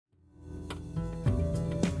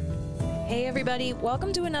Hey everybody,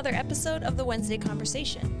 welcome to another episode of the Wednesday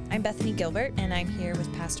Conversation. I'm Bethany Gilbert, and I'm here with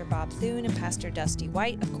Pastor Bob Thune and Pastor Dusty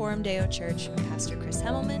White of Coram Deo Church and Pastor Chris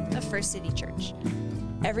Hemmelman of First City Church.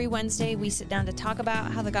 Every Wednesday, we sit down to talk about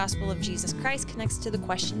how the gospel of Jesus Christ connects to the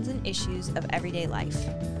questions and issues of everyday life.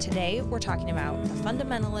 Today, we're talking about the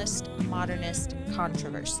fundamentalist, modernist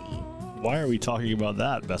controversy. Why are we talking about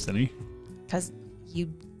that, Bethany? Because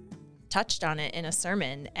you touched on it in a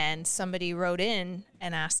sermon, and somebody wrote in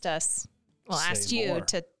and asked us, asked you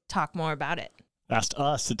to talk more about it. Asked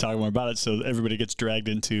us to talk more about it, so everybody gets dragged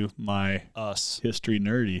into my history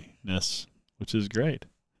nerdiness, which is great.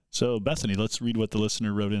 So, Bethany, let's read what the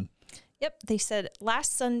listener wrote in. Yep, they said,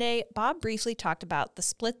 last Sunday, Bob briefly talked about the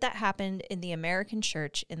split that happened in the American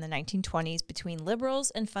church in the 1920s between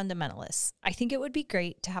liberals and fundamentalists. I think it would be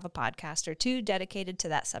great to have a podcast or two dedicated to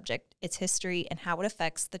that subject, its history, and how it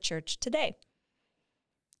affects the church today.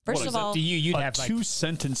 First of all, you'd have like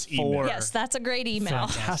 2-sentence email. Yes, that's a great email.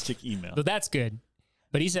 Fantastic email. So that's good.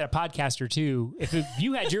 But he said a podcast or two. If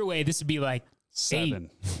you had your way, this would be like 7.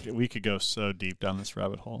 8. We could go so deep down this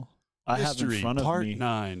rabbit hole. I have in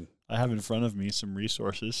front of me some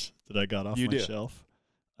resources that I got off my shelf.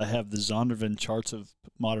 I have the Zondervan Charts of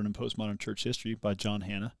Modern and Postmodern Church History by John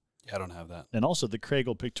Hanna. Yeah, I don't have that. And also the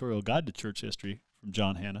Craigle Pictorial Guide to Church History from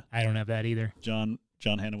John Hanna. I don't have that either. John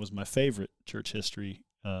Hanna was my favorite church history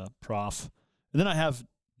prof. And then I have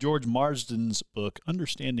George Marsden's book,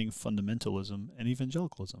 Understanding Fundamentalism and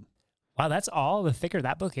Evangelicalism. Wow, that's all the thicker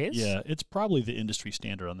that book is? Yeah, it's probably the industry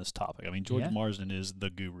standard on this topic. I mean, George Marsden is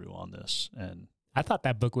the guru on this. And I thought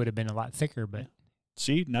that book would have been a lot thicker, but...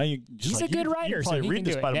 See, now you... He's a good writer. You probably read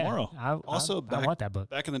this by tomorrow. I want that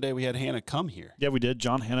book. Back in the day, we had Hannah come here. Yeah, we did.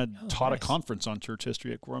 John Hanna taught a conference on church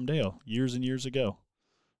history at Coram Deo years and years ago.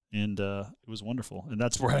 And it was wonderful. And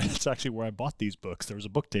that's actually where I bought these books. There was a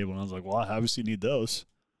book table, and I was like, well, I obviously need those.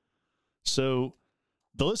 So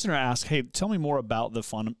the listener asked, hey, tell me more about the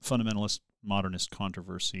fundamentalist modernist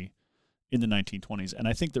controversy in the 1920s. And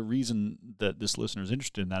I think the reason that this listener is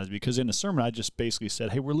interested in that is because in a sermon, I just basically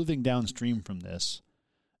said, hey, we're living downstream from this,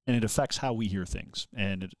 and it affects how we hear things,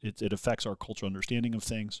 and it affects our cultural understanding of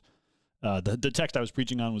things. The text I was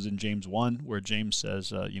preaching on was in James 1, where James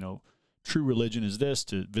says, true religion is this,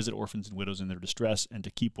 to visit orphans and widows in their distress and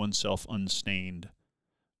to keep oneself unstained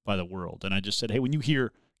by the world. And I just said, hey, when you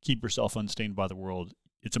hear keep yourself unstained by the world,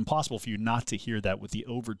 it's impossible for you not to hear that with the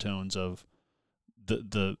overtones of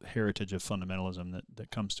the heritage of fundamentalism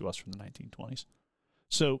that comes to us from the 1920s.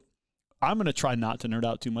 So I'm going to try not to nerd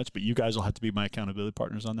out too much, but you guys will have to be my accountability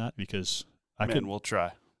partners on that because we'll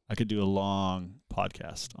try. I could do a long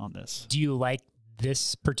podcast on this. Do you like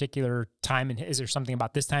this particular time, and is there something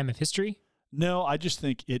about this time of history? No, I just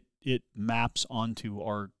think it maps onto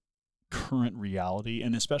our current reality,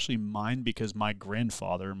 and especially mine, because my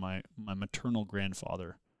grandfather, my maternal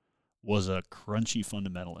grandfather, was a crunchy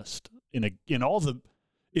fundamentalist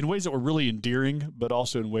in ways that were really endearing, but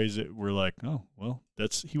also in ways that were like, oh, well,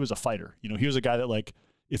 he was a fighter. He was a guy that, like,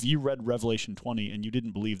 if you read Revelation 20 and you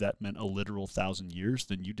didn't believe that meant a literal 1,000 years,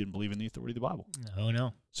 then you didn't believe in the authority of the Bible.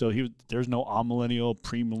 No. So there's no amillennial,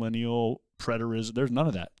 premillennial, preterism. There's none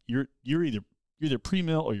of that. You're either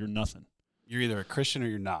premill or you're nothing. You're either a Christian or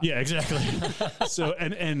you're not. Yeah, exactly. So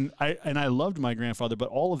and I loved my grandfather, but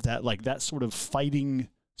all of that, like that sort of fighting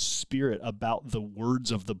spirit about the words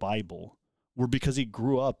of the Bible, were because he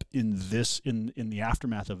grew up in the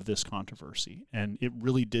aftermath of this controversy, and it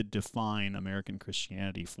really did define American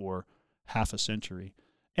Christianity for half a century,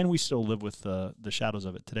 and we still live with the shadows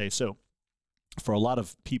of it today. So for a lot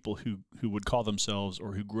of people who would call themselves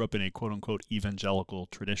or who grew up in a quote unquote evangelical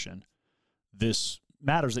tradition, this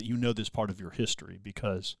matters that you know this part of your history,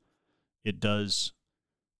 because it does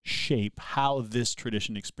shape how this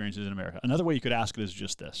tradition experiences in America. Another way you could ask it is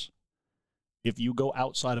just this. If you go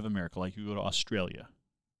outside of America, like you go to Australia,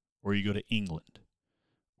 or you go to England,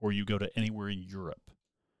 or you go to anywhere in Europe,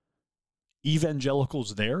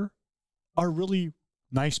 evangelicals there are really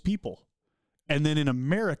nice people. And then in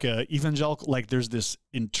America, there's this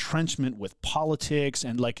entrenchment with politics,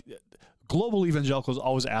 and like global evangelicals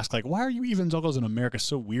always ask, like, why are you evangelicals in America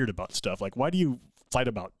so weird about stuff? Like, why do you fight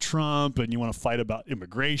about Trump and you want to fight about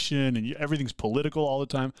immigration and everything's political all the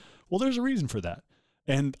time? Well, there's a reason for that.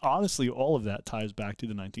 And honestly, all of that ties back to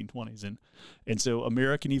the 1920s. And so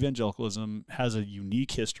American evangelicalism has a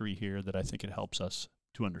unique history here that I think it helps us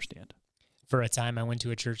to understand. For a time, I went to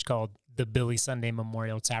a church called the Billy Sunday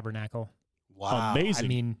Memorial Tabernacle. Wow. Amazing. I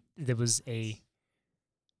mean, there was a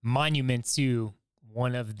monument to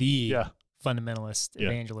one of the fundamentalist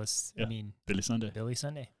evangelists. Yeah. I mean, Billy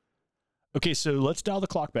Sunday. Okay, so let's dial the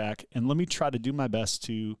clock back, and let me try to do my best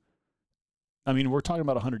to, we're talking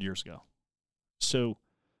about 100 years ago. So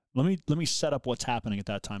let me set up what's happening at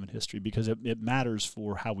that time in history, because it matters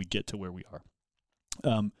for how we get to where we are.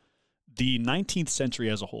 The 19th century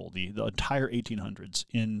as a whole, the entire 1800s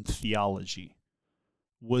in theology,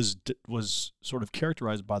 was sort of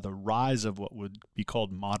characterized by the rise of what would be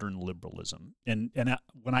called modern liberalism. And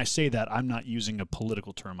when I say that, I'm not using a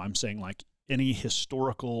political term. I'm saying, like, any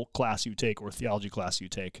historical class you take or theology class you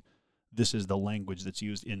take, this is the language that's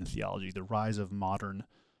used in theology. The rise of modern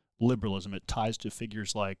liberalism. It ties to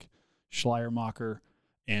figures like Schleiermacher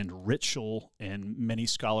and Ritschl and many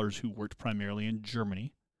scholars who worked primarily in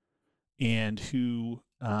Germany and who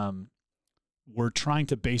were trying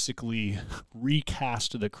to basically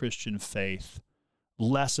recast the Christian faith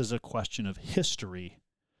less as a question of history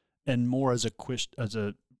and more as a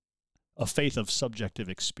faith of subjective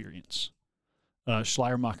experience.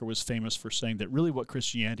 Schleiermacher was famous for saying that really what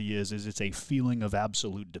Christianity is it's a feeling of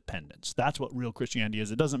absolute dependence. That's what real Christianity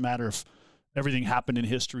is. It doesn't matter if everything happened in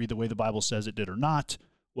history the way the Bible says it did or not.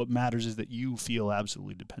 What matters is that you feel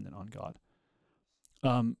absolutely dependent on God.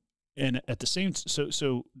 And at the same,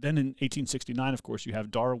 so then in 1869, of course, you have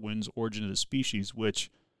Darwin's Origin of the Species, which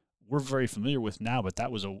we're very familiar with now, but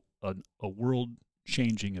that was a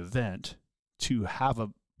world-changing event to have a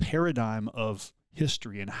paradigm of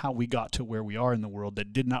history and how we got to where we are in the world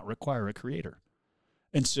that did not require a creator.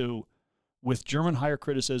 And so with German higher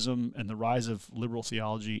criticism and the rise of liberal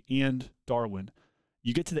theology and Darwin,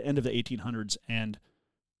 you get to the end of the 1800s and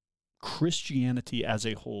Christianity as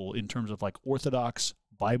a whole, in terms of like Orthodox,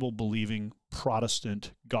 Bible-believing,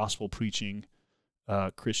 Protestant, gospel-preaching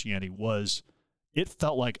Christianity, it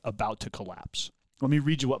felt like about to collapse. Let me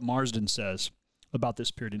read you what Marsden says about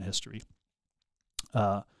this period in history.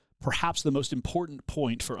 Perhaps the most important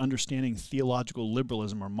point for understanding theological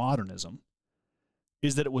liberalism or modernism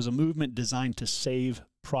is that it was a movement designed to save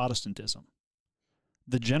Protestantism.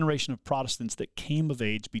 The generation of Protestants that came of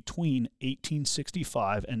age between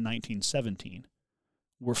 1865 and 1917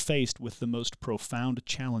 were faced with the most profound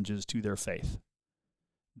challenges to their faith.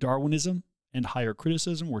 Darwinism and higher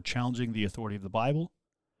criticism were challenging the authority of the Bible,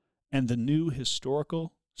 and the new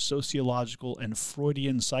historical, sociological, and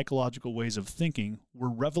Freudian psychological ways of thinking were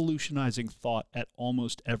revolutionizing thought at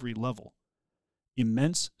almost every level.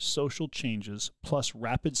 Immense social changes, plus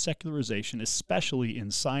rapid secularization, especially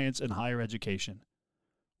in science and higher education,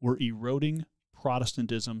 were eroding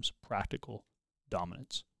Protestantism's practical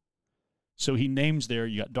dominance. So he names there,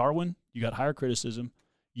 you got Darwin, you got higher criticism,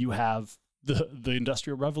 you have the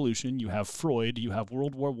Industrial Revolution, you have Freud, you have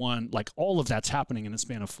World War I, like all of that's happening in the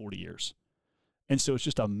span of 40 years. And so it's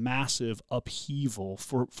just a massive upheaval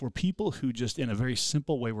for people who just in a very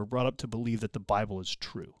simple way were brought up to believe that the Bible is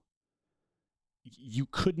true. You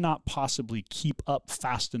could not possibly keep up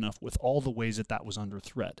fast enough with all the ways that was under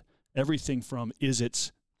threat. Everything from is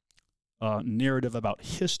its narrative about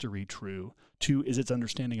history true, to is its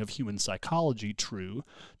understanding of human psychology true,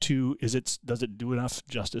 to does it do enough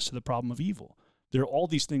justice to the problem of evil? There are all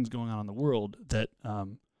these things going on in the world that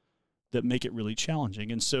make it really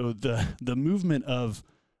challenging. And so the movement of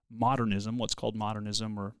modernism, what's called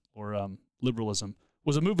modernism or liberalism,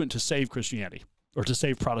 was a movement to save Christianity or to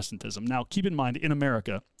save Protestantism. Now, keep in mind, in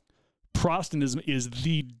America, Protestantism is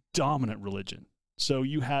the dominant religion. So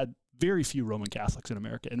you had very few Roman Catholics in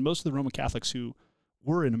America, and most of the Roman Catholics who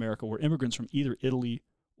were in America were immigrants from either Italy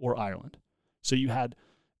or Ireland. So you had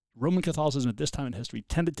Roman Catholicism at this time in history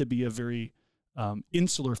tended to be a very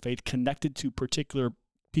insular faith connected to particular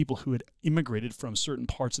people who had immigrated from certain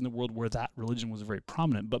parts in the world where that religion was very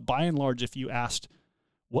prominent. But by and large, if you asked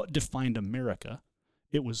what defined America,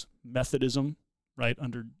 it was Methodism, right,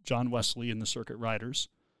 under John Wesley and the Circuit Riders.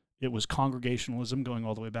 It was Congregationalism going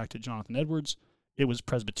all the way back to Jonathan Edwards. It was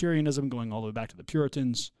Presbyterianism going all the way back to the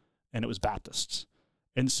Puritans, and it was Baptists.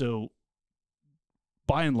 And so,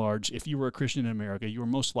 by and large, if you were a Christian in America, you were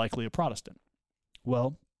most likely a Protestant.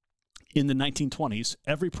 Well, in the 1920s,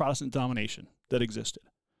 every Protestant denomination that existed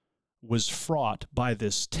was fraught by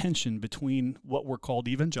this tension between what were called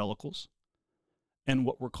evangelicals and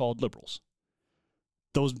what were called liberals.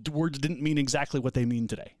 Those words didn't mean exactly what they mean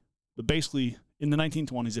today. But basically, in the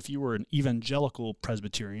 1920s, if you were an evangelical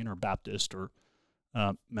Presbyterian or Baptist or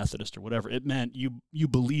Methodist or whatever, it meant you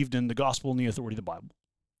believed in the gospel and the authority of the Bible.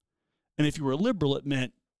 And if you were a liberal, it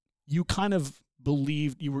meant you kind of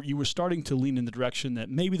believed, you were starting to lean in the direction that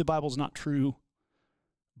maybe the Bible's not true,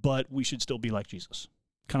 but we should still be like Jesus.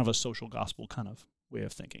 Kind of a social gospel kind of way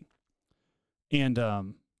of thinking. And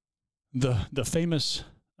the famous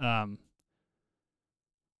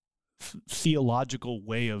theological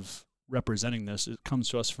way of representing this, it comes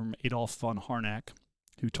to us from Adolf von Harnack,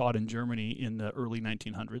 who taught in Germany in the early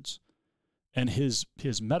 1900s. And his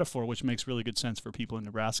metaphor, which makes really good sense for people in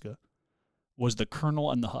Nebraska, was the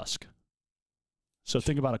kernel and the husk. So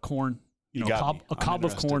think about a corn, a cob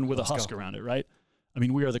of corn with a husk around it, right? I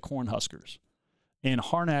mean, we are the corn huskers. And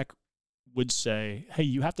Harnack would say, hey,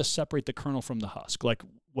 you have to separate the kernel from the husk. Like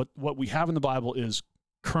what we have in the Bible is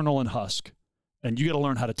kernel and husk, and you got to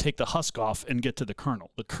learn how to take the husk off and get to the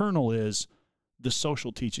kernel. The kernel is the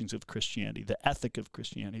social teachings of Christianity, the ethic of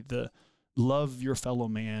Christianity, the love your fellow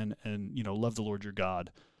man and, love the Lord your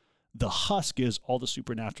God. The husk is all the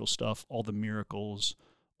supernatural stuff, all the miracles,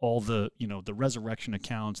 all the, the resurrection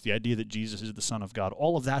accounts, the idea that Jesus is the Son of God.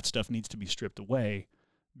 All of that stuff needs to be stripped away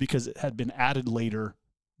because it had been added later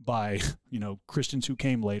by, Christians who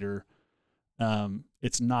came later.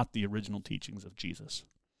 It's not the original teachings of Jesus.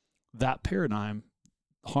 That paradigm,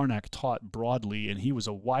 Harnack taught broadly, and he was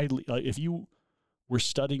a widely, if you were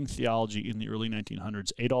studying theology in the early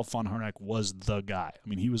 1900s, Adolf von Harnack was the guy. I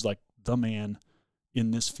mean, he was like the man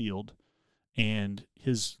in this field, and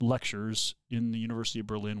his lectures in the University of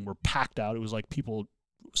Berlin were packed out. It was like people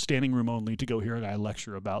standing room only to go hear a guy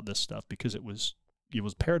lecture about this stuff because it was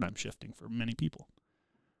paradigm shifting for many people.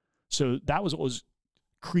 So that was what was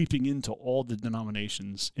creeping into all the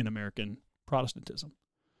denominations in American Protestantism.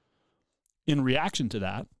 In reaction to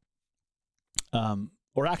that,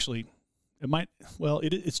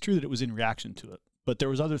 it's true that it was in reaction to it, but there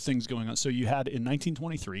was other things going on. So you had in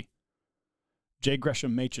 1923, J.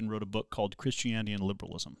 Gresham Machen wrote a book called Christianity and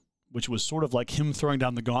Liberalism, which was sort of like him throwing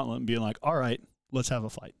down the gauntlet and being like, all right, let's have a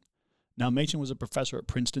fight. Now, Machen was a professor at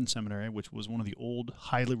Princeton Seminary, which was one of the old,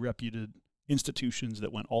 highly reputed institutions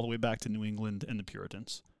that went all the way back to New England and the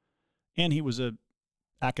Puritans. And he was an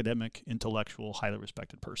academic, intellectual, highly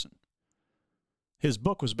respected person. His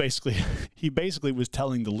book was he basically was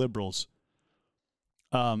telling the liberals,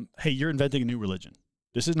 hey, you're inventing a new religion.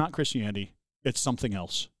 This is not Christianity. It's something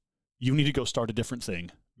else. You need to go start a different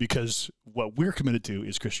thing because what we're committed to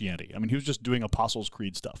is Christianity. I mean, he was just doing Apostles'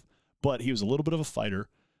 Creed stuff, but he was a little bit of a fighter,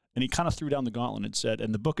 and he kind of threw down the gauntlet and said,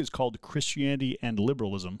 and the book is called Christianity and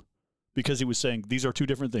Liberalism because he was saying these are two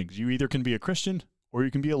different things. You either can be a Christian or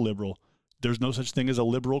you can be a liberal. There's no such thing as a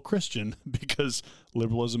liberal Christian because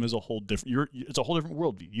liberalism is a whole different, it's a whole different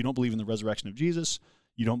worldview. You don't believe in the resurrection of Jesus.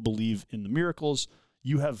 You don't believe in the miracles.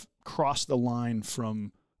 You have crossed the line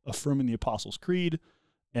from affirming the Apostles' Creed,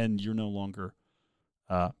 and you're no longer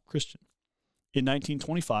Christian. In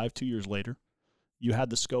 1925, 2 years later, you had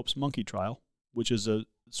the Scopes monkey trial, which is a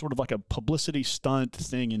sort of like a publicity stunt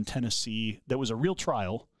thing in Tennessee that was a real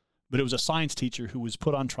trial, but it was a science teacher who was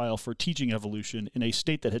put on trial for teaching evolution in a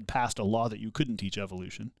state that had passed a law that you couldn't teach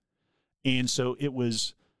evolution. And so it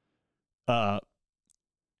was,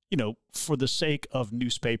 for the sake of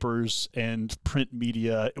newspapers and print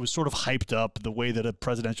media, it was sort of hyped up the way that a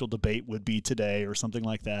presidential debate would be today or something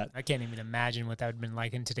like that. I can't even imagine what that would have been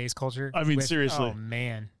like in today's culture. I mean, seriously. Oh,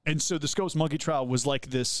 man. And so the Scopes monkey trial was like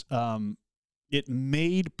this, it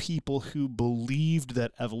made people who believed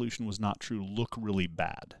that evolution was not true look really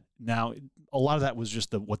bad. Now, a lot of that was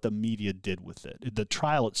just what the media did with it. The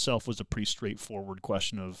trial itself was a pretty straightforward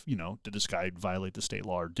question of, did this guy violate the state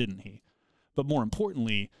law or didn't he? But more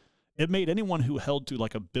importantly, it made anyone who held to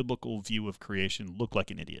like a biblical view of creation look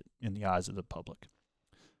like an idiot in the eyes of the public.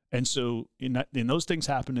 And so in those things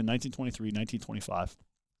happened in 1923, 1925.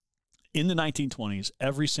 In the 1920s,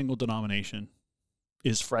 every single denomination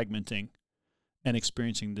is fragmenting and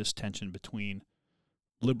experiencing this tension between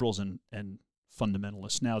liberals and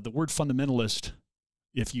fundamentalists. Now, the word fundamentalist,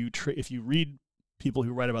 if you read people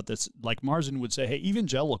who write about this, like Marsden would say, hey,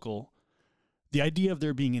 evangelical, the idea of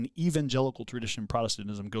there being an evangelical tradition in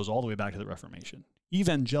Protestantism goes all the way back to the Reformation.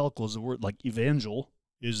 Evangelical is the word, like evangel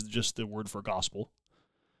is just the word for gospel.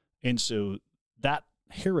 And so that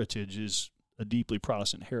heritage is a deeply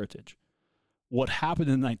Protestant heritage. What happened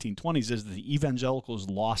in the 1920s is that the evangelicals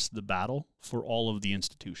lost the battle for all of the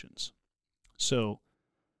institutions. So,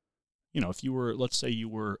 if you were, let's say you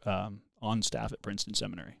were on staff at Princeton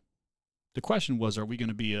Seminary, the question was, are we going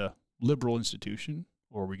to be a liberal institution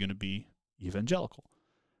or are we going to be evangelical?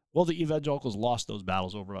 Well, the evangelicals lost those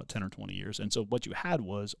battles over about 10 or 20 years. And so what you had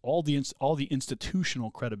was all the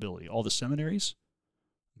institutional credibility, all the seminaries,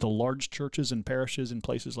 the large churches and parishes in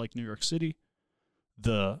places like New York City,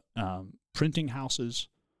 the printing houses,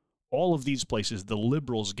 all of these places the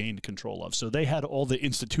liberals gained control of. So they had all the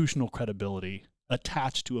institutional credibility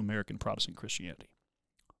attached to American Protestant Christianity.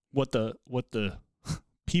 What the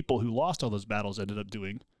people who lost all those battles ended up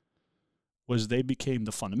doing was they became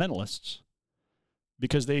the fundamentalists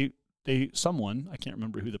because someone, I can't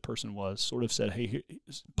remember who the person was, sort of said, hey,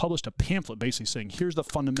 published a pamphlet basically saying, here's the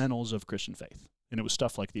fundamentals of Christian faith. And it was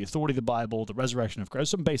stuff like the authority of the Bible, the resurrection of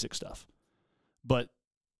Christ, some basic stuff. But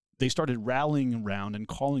they started rallying around and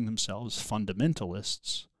calling themselves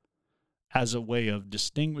fundamentalists as a way of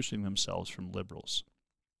distinguishing themselves from liberals.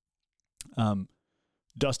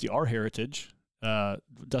 Dusty, our heritage,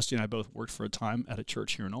 Dusty and I both worked for a time at a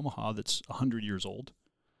church here in Omaha that's 100 years old,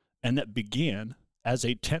 and that began as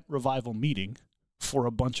a tent revival meeting for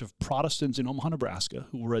a bunch of Protestants in Omaha, Nebraska,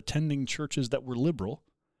 who were attending churches that were liberal.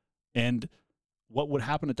 And what would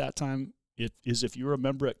happen at that time if you were a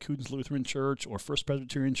member at Coons Lutheran Church or First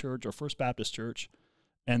Presbyterian Church or First Baptist Church,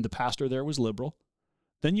 and the pastor there was liberal,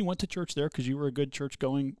 then you went to church there because you were a good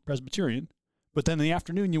church-going Presbyterian. But then in the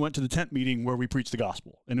afternoon, you went to the tent meeting where we preached the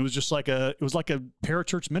gospel. And it was just like a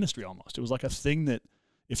parachurch ministry almost. It was like a thing that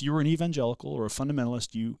if you were an evangelical or a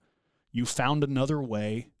fundamentalist, you found another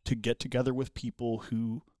way to get together with people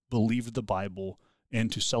who believed the Bible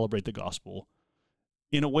and to celebrate the gospel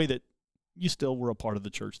in a way that you still were a part of the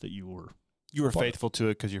church that you were. You were faithful to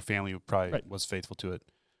it because your family probably was faithful to it,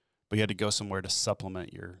 but you had to go somewhere to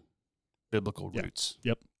supplement your biblical roots.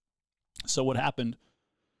 Yep. So what happened,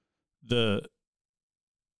 the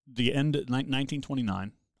end of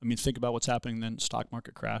 1929, I mean, think about what's happening then, stock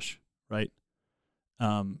market crash, right?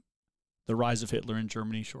 The rise of Hitler in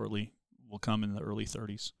Germany shortly will come in the early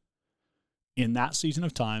 30s. In that season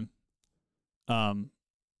of time,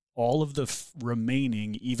 all of the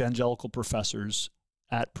remaining evangelical professors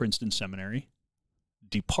at Princeton Seminary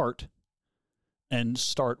depart and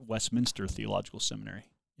start Westminster Theological Seminary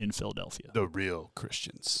in Philadelphia. The real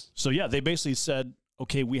Christians. So yeah, they basically said,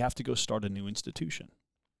 okay, we have to go start a new institution.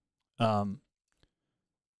 But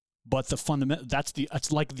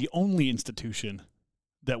that's like the only institution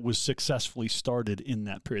that was successfully started in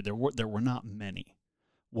that period. There were not many.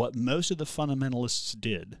 What most of the fundamentalists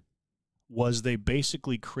did was they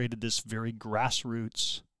basically created this very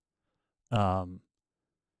grassroots,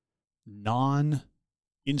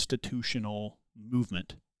 non-institutional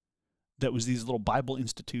movement that was these little Bible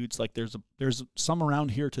institutes. Like there's some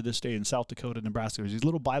around here to this day in South Dakota, Nebraska. There's these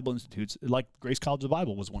little Bible institutes. Like Grace College of the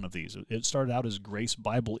Bible was one of these. It started out as Grace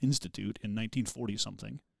Bible Institute in 1940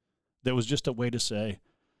 something. That was just a way to say,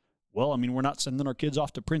 well, I mean, we're not sending our kids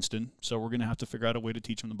off to Princeton, so we're going to have to figure out a way to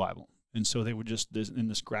teach them the Bible. And so they would just, in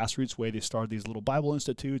this grassroots way, they started these little Bible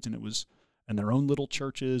institutes, and it was in their own little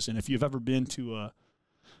churches. And if you've ever been to a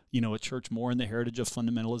church more in the heritage of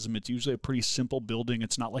fundamentalism, it's usually a pretty simple building.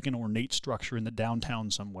 It's not like an ornate structure in the downtown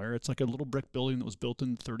somewhere. It's like a little brick building that was built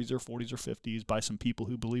in the 30s or 40s or 50s by some people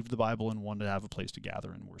who believed the Bible and wanted to have a place to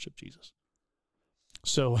gather and worship Jesus.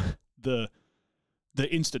 So the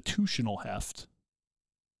institutional heft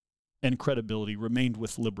and credibility remained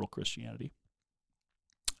with liberal Christianity.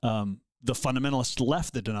 The fundamentalists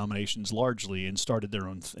left the denominations largely and started their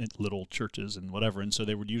own little churches and whatever. And so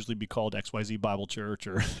they would usually be called XYZ Bible Church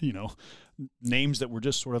or, names that were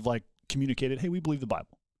just sort of like communicated, hey, we believe the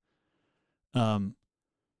Bible. And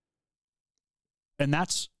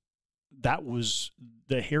that was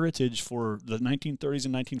the heritage for the 1930s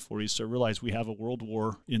and 1940s. So realize we have a world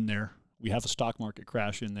war in there. We have a stock market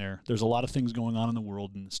crash in there. There's a lot of things going on in the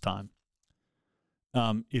world in this time.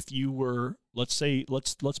 If you were, let's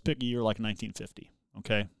pick a year like 1950,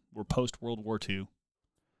 okay? We're post-World War II.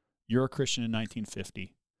 You're a Christian in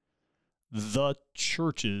 1950. The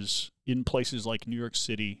churches in places like New York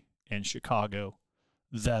City and Chicago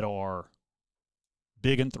that are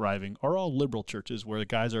big and thriving are all liberal churches where the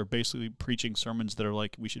guys are basically preaching sermons that are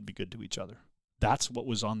like, we should be good to each other. That's what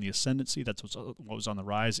was on the ascendancy. That's what was on the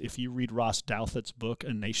rise. If you read Ross Douthat's book,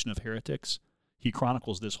 A Nation of Heretics, he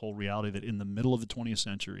chronicles this whole reality that in the middle of the 20th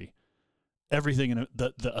century, everything in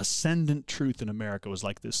the ascendant truth in America was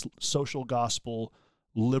like this social gospel,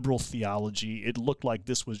 liberal theology. It looked like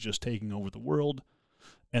this was just taking over the world,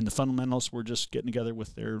 and the fundamentalists were just getting together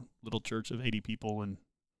with their little church of 80 people and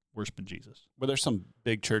worshiping Jesus. Were there some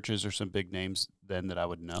big churches or some big names then that I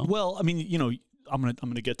would know? Well, I mean, I'm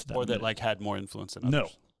gonna get to that. Or that like had more influence than others? No.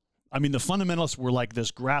 I mean, the fundamentalists were like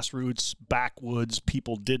this grassroots, backwoods.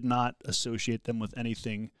 People did not associate them with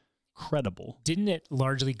anything credible. Didn't it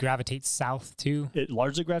largely gravitate south too? It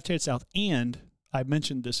largely gravitated south. And I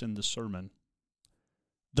mentioned this in the sermon.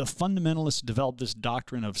 The fundamentalists developed this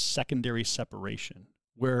doctrine of secondary separation,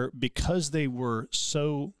 where because they were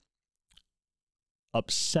so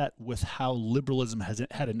upset with how liberalism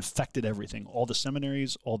had infected everything, all the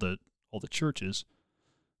seminaries, all the churches,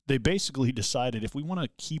 they basically decided if we want to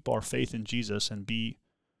keep our faith in Jesus and be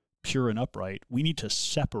pure and upright, we need to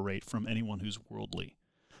separate from anyone who's worldly.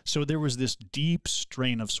 So there was this deep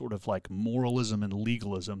strain of sort of like moralism and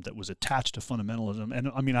legalism that was attached to fundamentalism.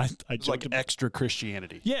 And I mean, I it's like extra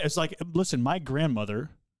Christianity. Yeah, it's like, listen, my grandmother,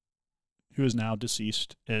 who is now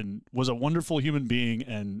deceased and was a wonderful human being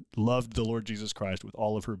and loved the Lord Jesus Christ with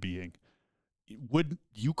all of her being.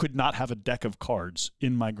 You could not have a deck of cards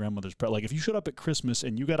in my grandmother's presence. Like if you showed up at Christmas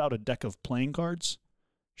and you got out a deck of playing cards,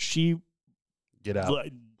 she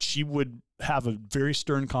would have a very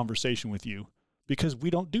stern conversation with you, because we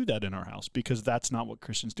don't do that in our house, because that's not what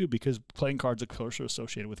Christians do, because playing cards, of course, are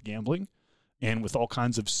associated with gambling and with all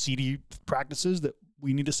kinds of seedy practices that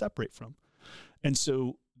we need to separate from. And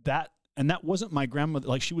so that wasn't my grandmother.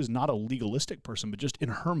 Like, she was not a legalistic person, but just in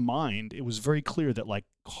her mind, it was very clear that like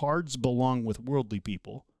cards belong with worldly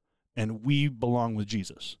people and we belong with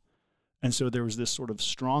Jesus. And so there was this sort of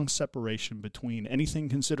strong separation between anything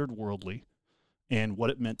considered worldly and what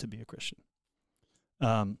it meant to be a Christian.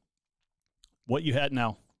 What you had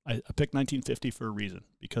now, I picked 1950 for a reason,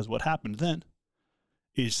 because what happened then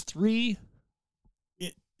is three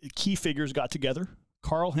key figures got together: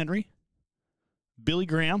 Carl Henry, Billy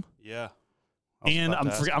Graham. Yeah. And I'm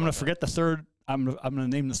going to forget the third. I'm going to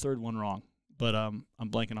name the third one wrong, but I'm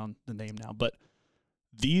blanking on the name now. But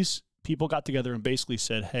these people got together and basically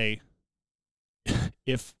said, "Hey,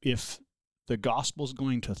 if the gospel's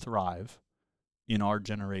going to thrive in our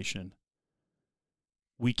generation,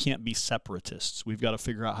 we can't be separatists. We've got to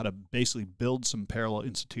figure out how to basically build some parallel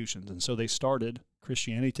institutions." And so they started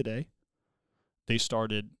Christianity Today. They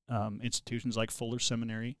started institutions like Fuller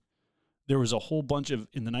Seminary. There was a whole bunch of,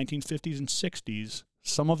 in the 1950s and 60s,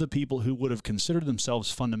 some of the people who would have considered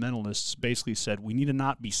themselves fundamentalists basically said, we need to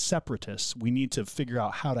not be separatists. We need to figure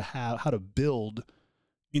out how to build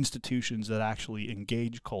institutions that actually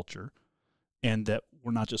engage culture, and that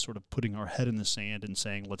we're not just sort of putting our head in the sand and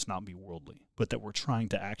saying, let's not be worldly, but that we're trying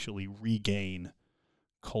to actually regain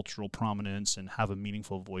cultural prominence and have a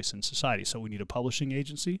meaningful voice in society. So we need a publishing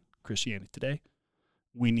agency, Christianity Today.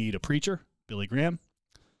 We need a preacher, Billy Graham.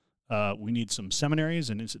 We need some seminaries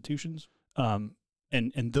and institutions. And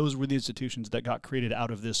those were the institutions that got created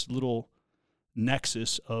out of this little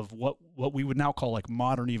nexus of what we would now call like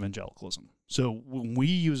modern evangelicalism. So when we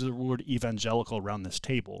use the word evangelical around this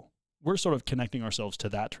table, we're sort of connecting ourselves to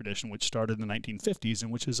that tradition, which started in the 1950s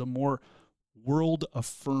and which is a more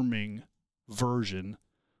world-affirming version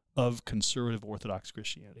of conservative Orthodox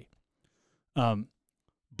Christianity.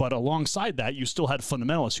 But alongside that, you still had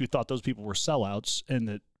fundamentalists who thought those people were sellouts, and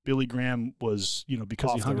that Billy Graham was,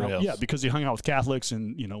 because he hung out with Catholics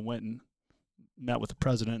and, went and met with the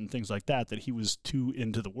president and things like that, that he was too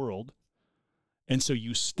into the world. And so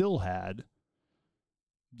you still had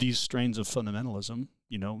these strains of fundamentalism,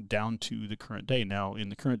 down to the current day. Now, in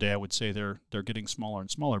the current day, I would say they're getting smaller and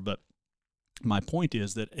smaller. But my point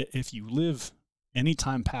is that if you live any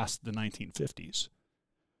time past the 1950s,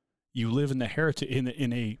 you live in the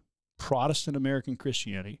in a Protestant American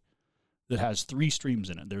Christianity that has three streams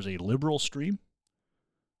in it. There's a liberal stream,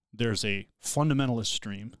 there's a fundamentalist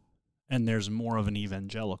stream, and there's more of an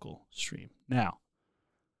evangelical stream. Now,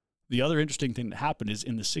 the other interesting thing that happened is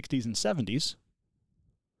in the 60s and 70s,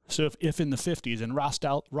 so if in the 50s, and Ross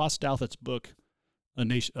Douthat's book, what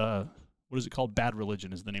is it called? Bad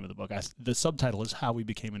Religion is the name of the book. The subtitle is How We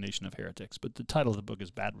Became a Nation of Heretics, but the title of the book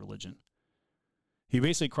is Bad Religion. He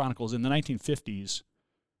basically chronicles in the 1950s,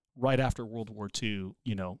 right after World War II,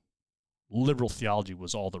 liberal theology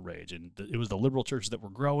was all the rage. And it was the liberal churches that were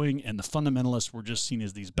growing, and the fundamentalists were just seen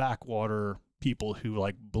as these backwater people who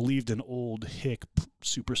believed in old hick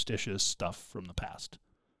superstitious stuff from the past.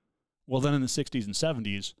 Well, then in the 60s and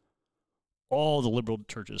 70s, all the liberal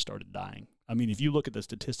churches started dying. I mean, if you look at the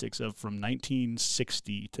statistics of from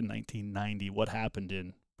 1960 to 1990, what happened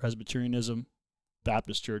in Presbyterianism,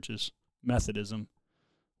 Baptist churches, Methodism,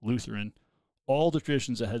 Lutheran, all the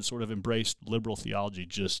traditions that had sort of embraced liberal theology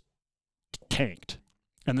just tanked.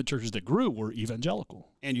 And the churches that grew were evangelical.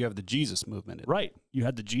 And you have the Jesus movement. Right. You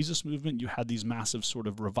had the Jesus movement. You had these massive sort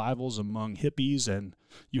of revivals among hippies, and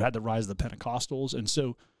you had the rise of the Pentecostals. And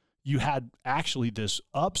so you had actually this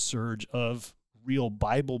upsurge of real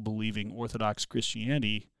Bible-believing Orthodox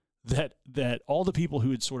Christianity that all the people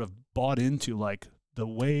who had sort of bought into the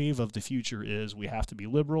wave of the future is we have to be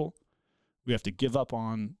liberal, we have to give up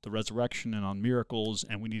on the resurrection and on miracles,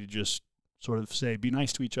 and we need to just sort of say, be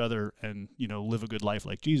nice to each other and, live a good life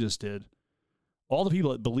like Jesus did. All the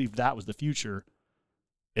people that believed that was the future,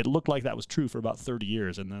 it looked like that was true for about 30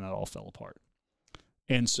 years, and then that all fell apart.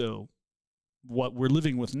 And so what we're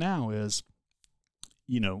living with now is,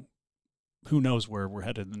 who knows where we're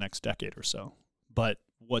headed in the next decade or so. But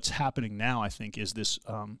what's happening now, I think, is this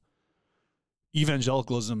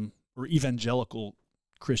evangelicalism or evangelical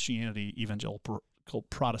Christianity, evangelical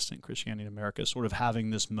Protestant Christianity in America, sort of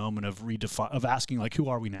having this moment of asking, who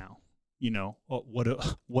are we now?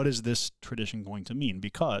 What is this tradition going to mean?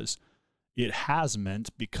 Because it has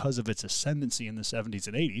meant, because of its ascendancy in the 70s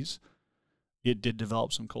and 80s, it did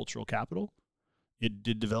develop some cultural capital. It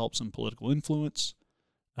did develop some political influence.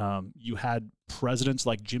 You had presidents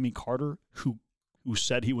like Jimmy Carter who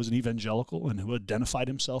said he was an evangelical and who identified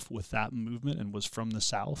himself with that movement and was from the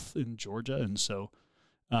South in Georgia. And so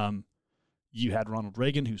you had Ronald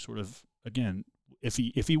Reagan, who sort of, again, if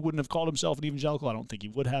he wouldn't have called himself an evangelical, I don't think he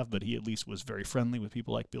would have, but he at least was very friendly with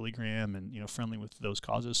people like Billy Graham and, friendly with those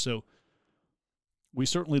causes. So we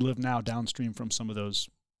certainly live now downstream from some of those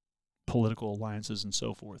political alliances and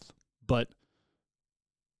so forth. But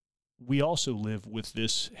we also live with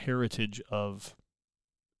this heritage of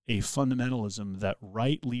a fundamentalism that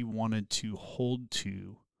rightly wanted to hold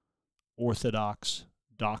to orthodox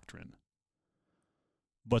doctrine,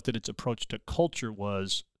 but that its approach to culture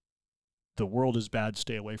was, the world is bad,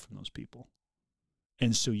 stay away from those people.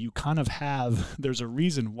 And so you kind of have, there's a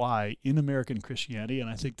reason why in American Christianity, and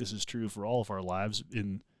I think this is true for all of our lives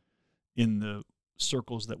in the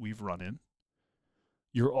circles that we've run in,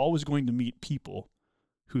 you're always going to meet people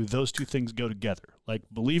who those two things go together, like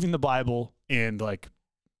believing the Bible and like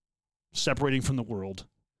separating from the world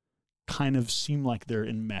kind of seem like they're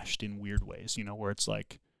enmeshed in weird ways, where it's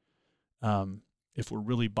like, if we're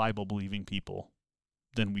really Bible-believing people,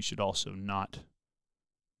 then we should also not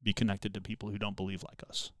be connected to people who don't believe like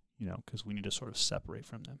us, because we need to sort of separate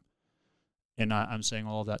from them. And I'm saying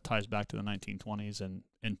all of that ties back to the 1920s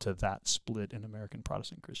and to that split in American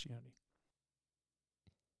Protestant Christianity.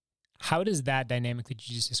 How does that dynamic that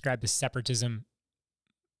you just described, the separatism,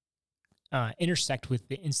 intersect with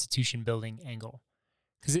the institution building angle?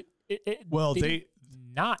 Because they didn't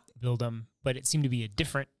not build them, but it seemed to be a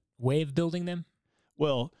different way of building them.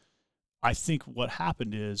 Well, I think what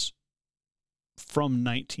happened is from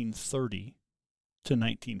 1930 to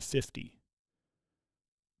 1950,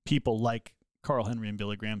 people like Carl Henry and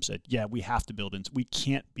Billy Graham said, yeah, we have to build we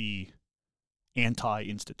can't be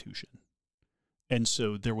anti-institution. And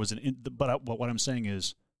so there was but what I'm saying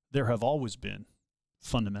is there have always been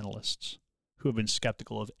fundamentalists who have been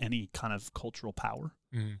skeptical of any kind of cultural power,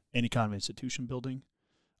 any kind of institution building.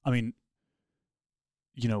 I mean,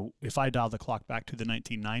 if I dial the clock back to the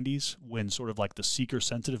 1990s, when sort of like the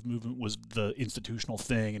seeker-sensitive movement was the institutional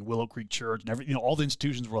thing, and Willow Creek Church and all the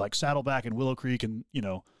institutions were like Saddleback and Willow Creek, and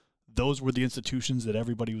those were the institutions that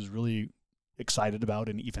everybody was really excited about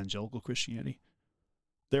in evangelical Christianity.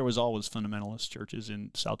 There was always fundamentalist churches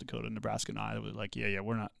in South Dakota, Nebraska, and Iowa that were like, yeah,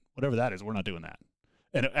 we're not, whatever that is, we're not doing that.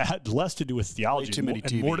 And it had less to do with theology. Way too many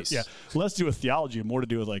TVs. Less to do with theology and more to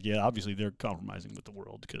do with like, yeah, obviously they're compromising with the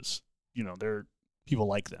world because, they're people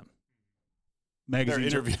like them.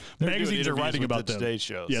 Magazines are writing about them. Today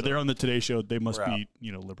Show. Yeah, they're on the Today Show. They must be,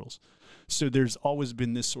 liberals. So there's always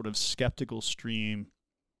been this sort of skeptical stream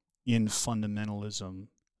in fundamentalism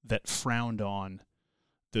that frowned on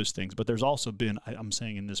those things. But there's also been, I'm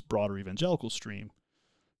saying in this broader evangelical stream,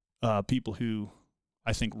 people who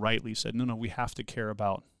I think rightly said, no, we have to care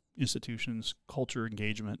about institutions, culture,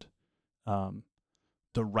 engagement,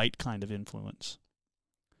 the right kind of influence.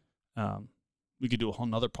 We could do a whole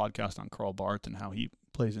nother podcast on Karl Barth and how he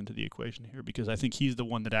plays into the equation here, because I think he's the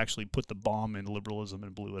one that actually put the bomb in liberalism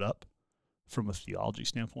and blew it up from a theology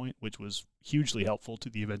standpoint, which was hugely helpful to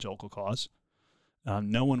the evangelical cause.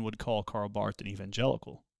 No one would call Karl Barth an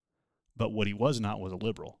evangelical, but what he was not was a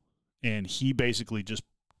liberal. And he basically just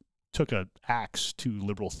took an axe to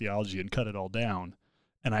liberal theology and cut it all down.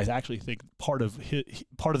 And I actually think part of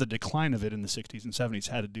the decline of it in the 60s and 70s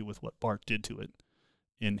had to do with what Barth did to it,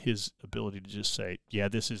 in his ability to just say, yeah,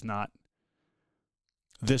 this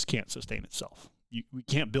can't sustain itself. We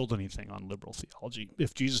can't build anything on liberal theology.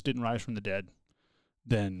 If Jesus didn't rise from the dead,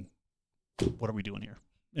 then what are we doing here?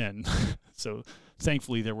 And so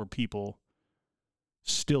thankfully there were people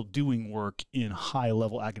still doing work in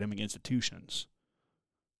high-level academic institutions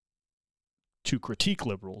to critique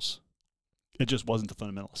liberals. It just wasn't the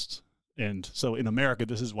fundamentalists. And so in America,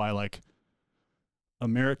 this is why, like,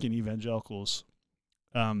 American evangelicals,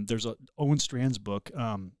 there's Owen Strand's book.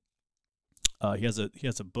 He has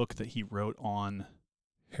a book that he wrote on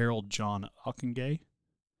Harold John Ockenga.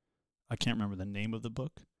 I can't remember the name of the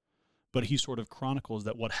book, but he sort of chronicles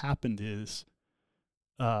that what happened is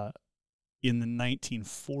in the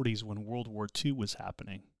 1940s when World War II was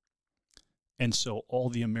happening, and so all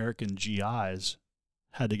the American GIs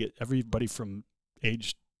had to get, everybody from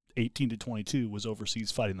age 18 to 22 was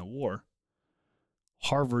overseas fighting the war.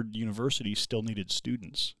 Harvard University still needed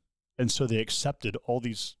students. And so they accepted all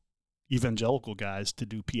these evangelical guys to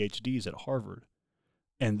do PhDs at Harvard.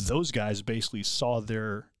 And those guys basically saw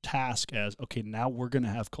their task as, okay, now we're going to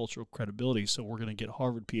have cultural credibility, so we're going to get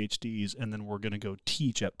Harvard PhDs, and then we're going to go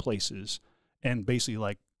teach at places and basically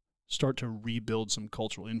like start to rebuild some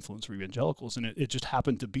cultural influence for evangelicals. And it just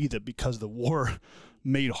happened to be that because the war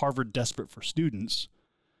made Harvard desperate for students,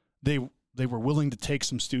 they were willing to take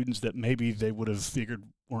some students that maybe they would have figured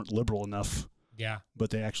weren't liberal enough. Yeah.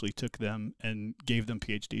 But they actually took them and gave them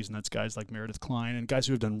PhDs, and that's guys like Meredith Kline and guys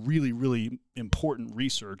who have done really, really important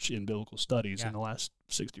research in biblical studies in the last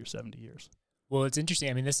 60 or 70 years. Well, it's interesting.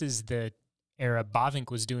 I mean, this is the era Bavinck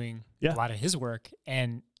was doing a lot of his work.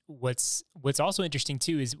 And what's also interesting,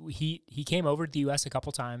 too, is he came over to the U.S. a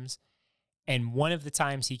couple times, and one of the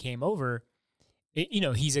times he came over,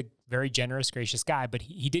 he's a very generous, gracious guy, but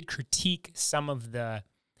he did critique some of the,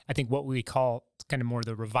 I think what we would call kind of more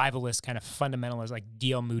the revivalist kind of fundamentalist, like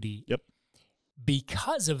D.L. Moody. Yep.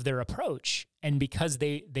 Because of their approach and because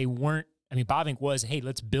they weren't, I mean, Bavinck was, hey,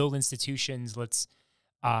 let's build institutions. Let's,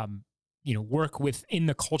 work within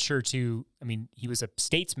the culture to, I mean, he was a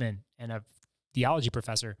statesman and a theology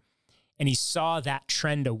professor, and he saw that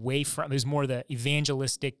trend away from, it was more the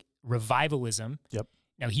evangelistic revivalism. Yep.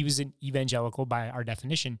 Now, he was an evangelical by our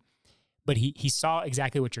definition, but he saw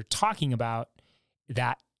exactly what you're talking about,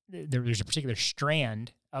 that there's a particular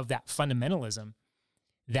strand of that fundamentalism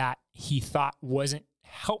that he thought wasn't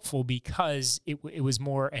helpful because it was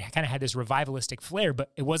more, it kind of had this revivalistic flair,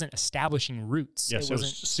 but it wasn't establishing roots. Yes, it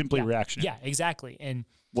was simply reactionary. Yeah, exactly. And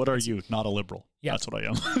what are you? Not a liberal. Yeah. That's what I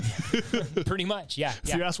am. Pretty much, yeah.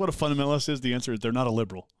 If you ask what a fundamentalist is, the answer is they're not a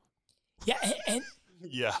liberal. Yeah, and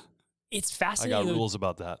yeah, it's fascinating. I got rules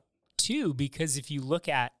about that too, because if you look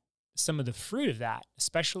at some of the fruit of that,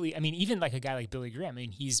 especially, I mean, even like a guy like Billy Graham, I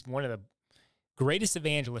mean, he's one of the greatest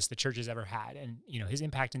evangelists the church has ever had. And, his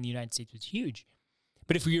impact in the United States was huge.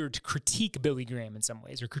 But if we were to critique Billy Graham in some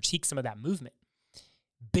ways or critique some of that movement,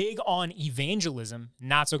 big on evanger,ism,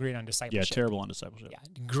 not so great on discipleship. Yeah, terrible on discipleship.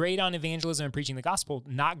 Yeah, great on evangelism and preaching the gospel,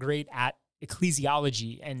 not great at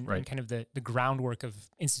ecclesiology and kind of the groundwork of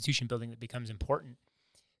institution building that becomes important.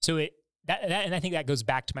 So and I think that goes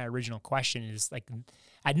back to my original question, is like,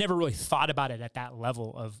 I'd never really thought about it at that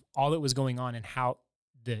level of all that was going on and how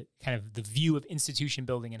the kind of the view of institution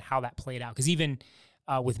building and how that played out. Because even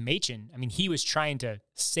with Machen, I mean, he was trying to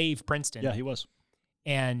save Princeton. Yeah, he was.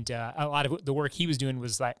 And a lot of the work he was doing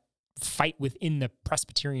was like fight within the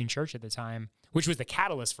Presbyterian church at the time, which was the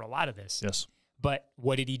catalyst for a lot of this. Yes. But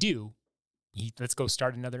what did he do? Let's go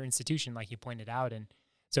start another institution, like you pointed out. And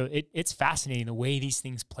so it's fascinating the way these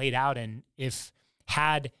things played out. And if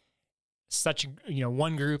had such,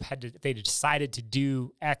 one group they decided to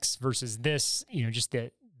do X versus this, just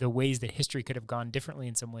the ways that history could have gone differently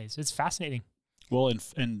in some ways. It's fascinating. Well,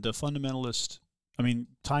 and the fundamentalist, I mean,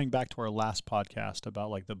 tying back to our last podcast about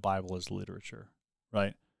like the Bible as literature,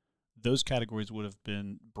 right? Those categories would have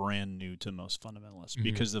been brand new to most fundamentalists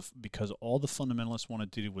because all the fundamentalists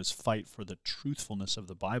wanted to do was fight for the truthfulness of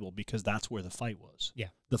the Bible, because that's where the fight was. Yeah.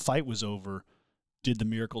 The fight was over. Did the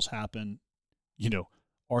miracles happen?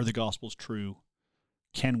 Are the Gospels true?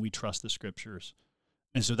 Can we trust the Scriptures?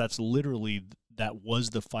 And so that was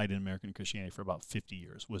the fight in American Christianity for about 50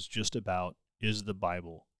 years, was just about, is the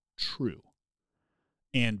Bible true?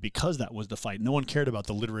 And because that was the fight, no one cared about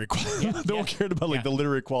the literary quality. No one cared about the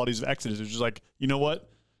literary qualities of Exodus. It was just like, you know what?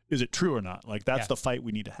 Is it true or not? Like, that's the fight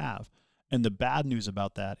we need to have. And the bad news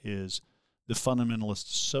about that is the fundamentalists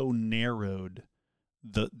so narrowed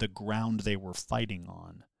the ground they were fighting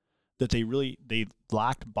on that they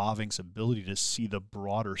lacked Bavinck's ability to see the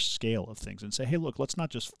broader scale of things and say, hey, look, let's not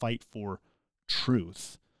just fight for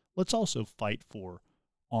truth. Let's also fight for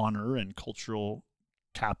honor and cultural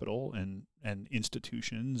capital and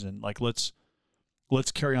institutions, and like let's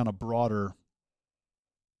carry on a broader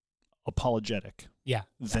apologetic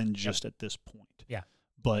than just at this point. Yeah.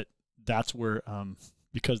 But that's where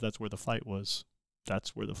because that's where the fight was,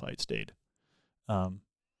 that's where the fight stayed. And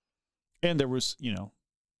there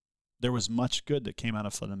was much good that came out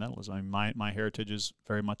of fundamentalism. I mean, my heritage is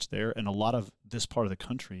very much there, and a lot of this part of the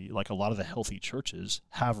country, like a lot of the healthy churches,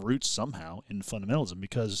 have roots somehow in fundamentalism,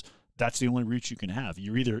 because that's the only roots you can have.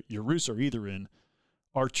 Your roots are either in,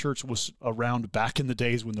 our church was around back in the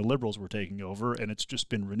days when the liberals were taking over, and it's just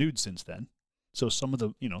been renewed since then. So some of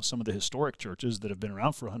the historic churches that have been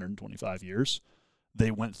around for 125 years, they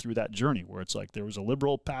went through that journey where it's like there was a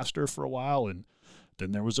liberal pastor for a while, and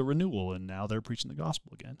then there was a renewal, and now they're preaching the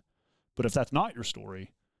gospel again. But if that's not your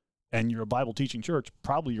story, and you're a Bible teaching church,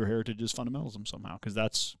 probably your heritage is fundamentalism somehow, because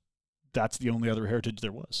that's the only other heritage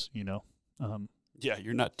there was. Yeah,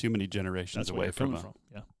 you're not too many generations away from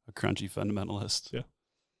a crunchy fundamentalist. Yeah.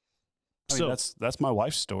 I mean, that's my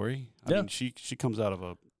wife's story. I mean, she comes out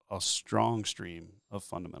of a strong stream of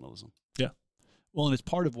fundamentalism. Yeah. Well, and it's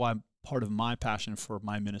part of my passion for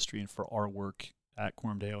my ministry and for our work at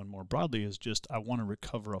Quorum Deo and more broadly is just I want to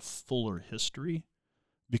recover a fuller history,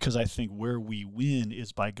 because I think where we win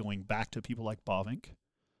is by going back to people like Bavinck,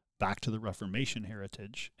 back to the Reformation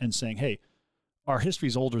heritage, and saying, hey, our history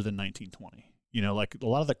is older than 1920. You know, like a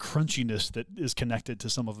lot of the crunchiness that is connected to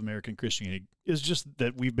some of American Christianity is just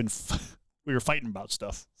that we were fighting about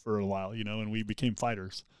stuff for a while, you know, and we became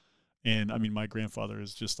fighters. And I mean, my grandfather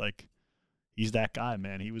is just like, he's that guy,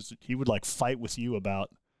 man. He would like fight with you about,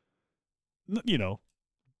 you know,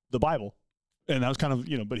 the Bible. And that was kind of,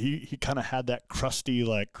 you know, but he kind of had that crusty,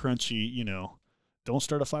 like crunchy, you know, don't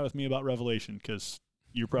start a fight with me about Revelation because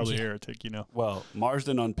you're probably a heretic, you know. Well,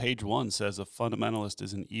 Marsden on page 1 says a fundamentalist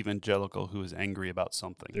is an evangelical who is angry about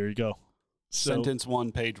something. There you go. Sentence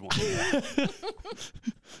 1, page 1.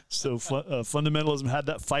 So fundamentalism had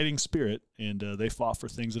that fighting spirit, and they fought for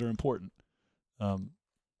things that are important.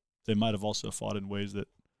 They might have also fought in ways that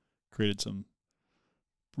created some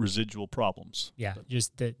residual problems. Yeah,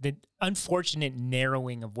 just the unfortunate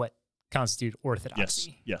narrowing of what constituted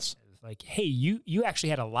orthodoxy. Yes. Like, hey, you actually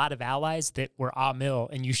had a lot of allies that were Amil,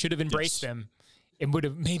 and you should have embraced them. It would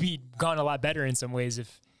have maybe gone a lot better in some ways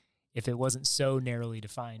if it wasn't so narrowly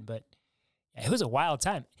defined. But yeah, it was a wild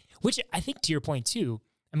time, which I think to your point too,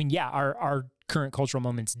 I mean, yeah, our current cultural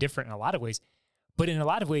moment's different in a lot of ways, but in a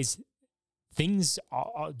lot of ways, things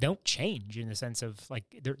don't change in the sense of like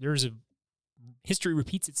there's a history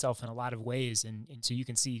repeats itself in a lot of ways. And so you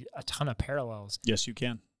can see a ton of parallels. Yes, you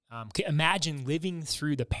can. Imagine living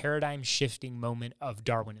through the paradigm shifting moment of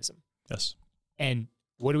Darwinism. Yes. And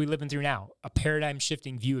what are we living through now? A paradigm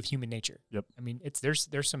shifting view of human nature. Yep. I mean, there's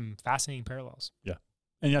some fascinating parallels. Yeah.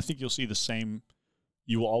 And I think you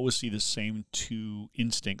will always see the same two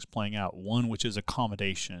instincts playing out. One, which is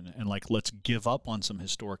accommodation and like, let's give up on some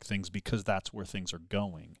historic things because that's where things are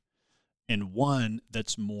going. And one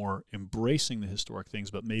that's more embracing the historic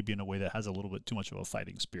things, but maybe in a way that has a little bit too much of a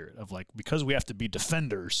fighting spirit of like, because we have to be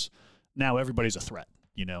defenders, now everybody's a threat,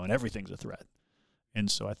 you know, and everything's a threat. And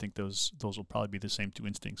so I think those will probably be the same two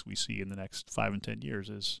instincts we see in the next 5 and 10 years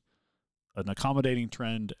is an accommodating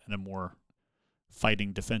trend and a more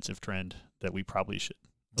fighting defensive trend that we probably should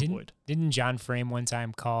avoid. Didn't John Frame one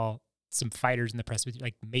time call some fighters in the press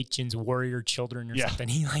like Machen's warrior children or something?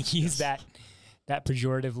 He like used that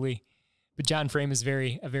pejoratively. But John Frame is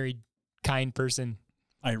a very kind person.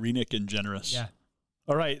 Irenic and generous. Yeah.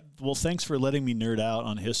 All right. Well, thanks for letting me nerd out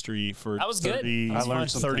on history for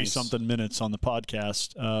 30-something minutes on the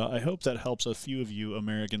podcast. I hope that helps a few of you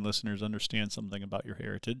American listeners understand something about your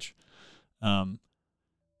heritage and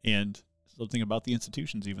something about the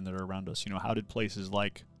institutions even that are around us. You know, how did places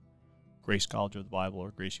like Grace College of the Bible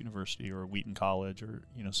or Grace University or Wheaton College or,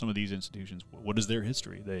 you know, some of these institutions, what is their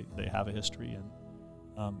history? They have a history and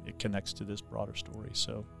it connects to this broader story.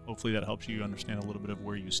 So hopefully that helps you understand a little bit of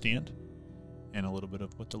where you stand and a little bit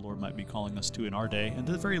of what the Lord might be calling us to in our day. And at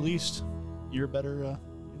the very least, you're better, you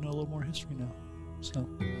know a little more history now. So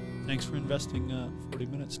thanks for investing 40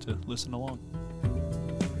 minutes to listen along.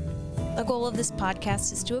 The goal of this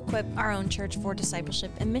podcast is to equip our own church for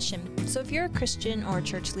discipleship and mission. So if you're a Christian or a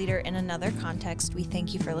church leader in another context, we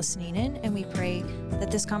thank you for listening in, and we pray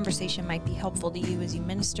that this conversation might be helpful to you as you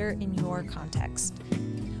minister in your context.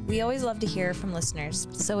 We always love to hear from listeners.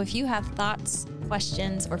 So if you have thoughts,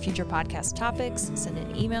 questions, or future podcast topics, send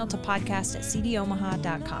an email to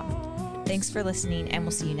podcast@cdomaha.com. Thanks for listening, and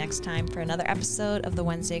we'll see you next time for another episode of the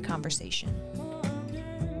Wednesday Conversation.